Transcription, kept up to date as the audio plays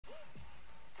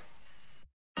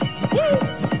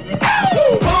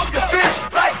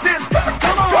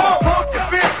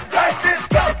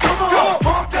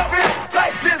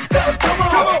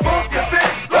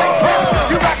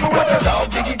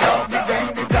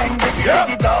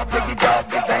diggy dog, diggy dog,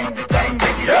 the dang,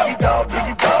 diggy dog,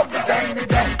 diggy dog, the dang,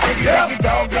 diggy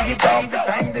dog, diggy dog, the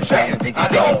dang, diggy dog. I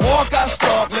don't walk, I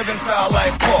stalk, living foul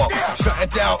like pork. Shutting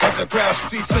down underground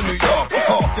streets in New York.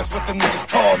 Hawk, that's what the niggas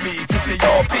call me, cause they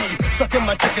all be sucking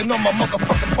my chicken on my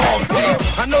motherfucking balls, G.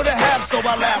 I know the half, so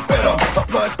I laugh with them. A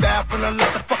bloodbath and I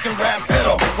let the fucking rap hit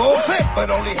them. Full clip,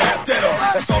 but only half dead them.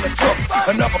 That's all it took.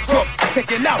 Another crook,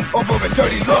 taking out over a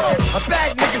dirty look. I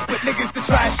bag niggas, but niggas to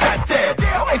try and shot dead.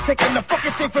 I ain't taking the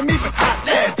fucking thing from me, but hot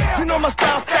lead. You know my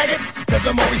style, faggot? Cause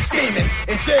I'm always scheming.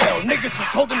 In jail, niggas was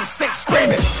holding the safe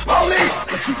screaming. Police,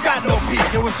 but you got no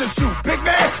peace. It was just you, big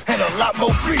man, and a lot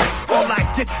more grease. All I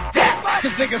get is that,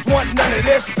 cause niggas want none of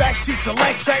this. Backstreets are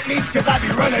like track meets, cause I be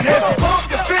running this.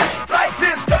 Pump your fist like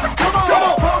this, come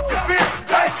on. Pump your fist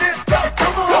like this,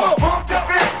 come on. Pump your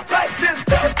fist like this,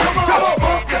 come on.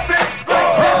 Pump your fist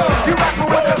like this. You rockin'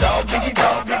 with the dog, diggy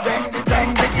dog, the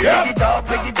dang, diggy dog,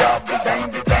 diggy dog, the dang,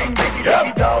 diggy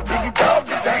dog, diggy dog,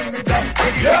 the dang,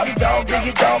 diggy dog,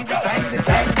 diggy dog, the dang,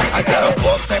 I got a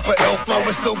ball type of ill flow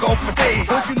and still go for days.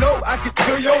 Don't you know I can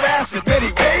kill your ass in many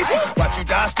ways? Watch you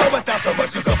die slow without so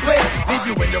much as a blade. Leave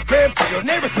you in your crib till your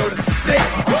neighbors notice a stink.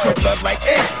 Push your blood like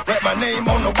ink, write my name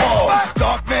on the wall.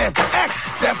 Dark man, X,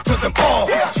 death to them all.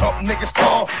 Trump niggas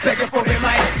call, begging for their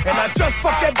life. And I just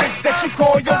fuck that bitch that you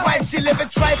call your wife. She living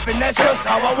tripe and that's just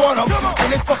how I want them.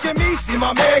 When it's fucking me, see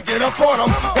my man get up on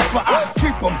them. That's why I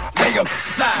keep them, lay them,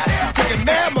 slide. Taking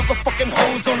mad motherfucking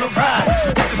hoes on the ride.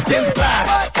 With the skin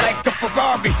glide, like a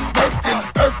Ferrari.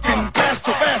 Irking, blast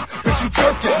your ass. Cause you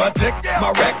jerking my dick,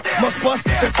 my wreck. Must bust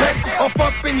the tech, off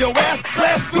up in your ass.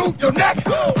 Blast through your neck.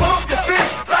 Pump your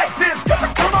fist like this, come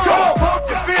on. Pump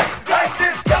your fist like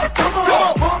this, come on.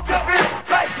 Pump your fist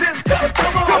like this,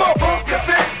 come on. Pump your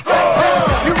fist like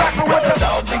this. You rockin' with the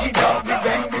dog, diggy dog, the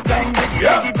dang,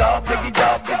 diggy dog, diggy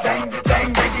dog, the dang,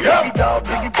 diggy dog,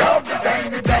 diggy dog, the dang,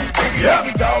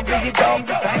 diggy dog, diggy dog,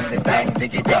 the dang,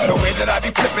 diggy dog. The way that I be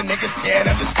flipping, niggas can't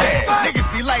understand. Niggas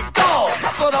be like, dog,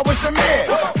 I thought I was your man.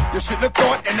 You shouldn't have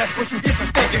thought, and that's what you get for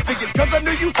thinking. Figured cause I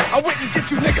knew you, I wouldn't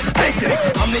get you niggas stinking.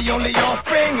 I'm the only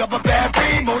offspring of a bad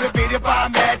breed, motivated by a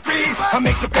mad greed. I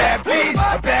make the bad weed,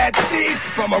 a bad seed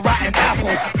from a rotten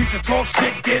apple. Future talk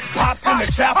shit, get popped in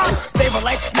the chapel. Flavor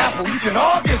like Snapple, you can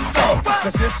all get some.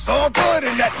 Cause it's all good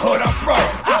in that hood I'm from.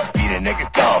 I beat a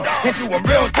nigga dumb, and do him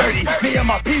real dirty. Me and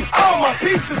my peeps, all my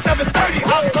peeps is 7:30.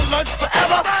 Out to lunch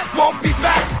forever, won't be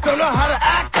back. Don't know how to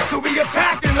act, so we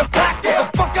attack.